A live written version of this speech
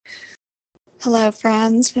Hello,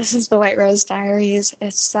 friends. This is the White Rose Diaries.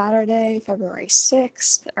 It's Saturday, February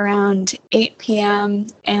 6th, around 8 p.m.,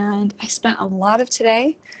 and I spent a lot of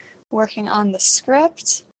today working on the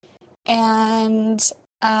script. And,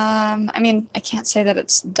 I can't say that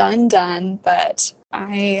it's done, but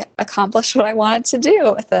I accomplished what I wanted to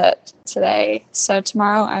do with it today. So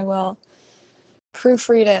tomorrow I will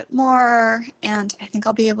proofread it more, and I think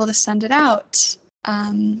I'll be able to send it out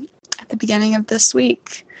at the beginning of this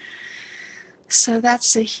week. So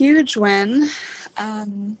that's a huge win.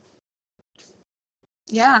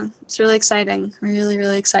 It's really exciting. Really,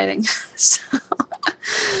 really exciting. So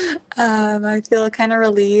I feel kind of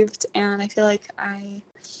relieved, and I feel like I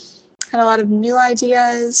had a lot of new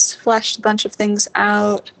ideas, fleshed a bunch of things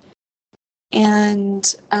out,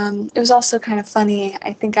 and it was also kind of funny.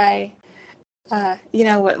 I think when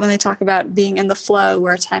they talk about being in the flow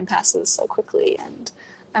where time passes so quickly, and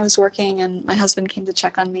I was working, and my husband came to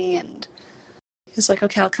check on me, and he was like,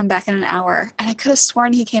 okay, I'll come back in an hour. And I could have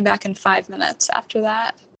sworn he came back in 5 minutes after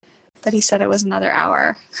that, but he said it was another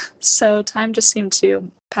hour. So time just seemed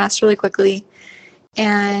to pass really quickly.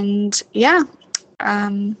 And I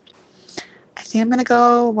think I'm going to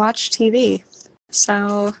go watch TV.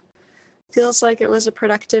 So feels like it was a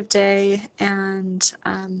productive day, and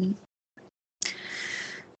I'll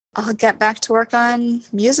get back to work on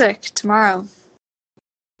music tomorrow.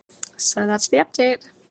 So that's the update.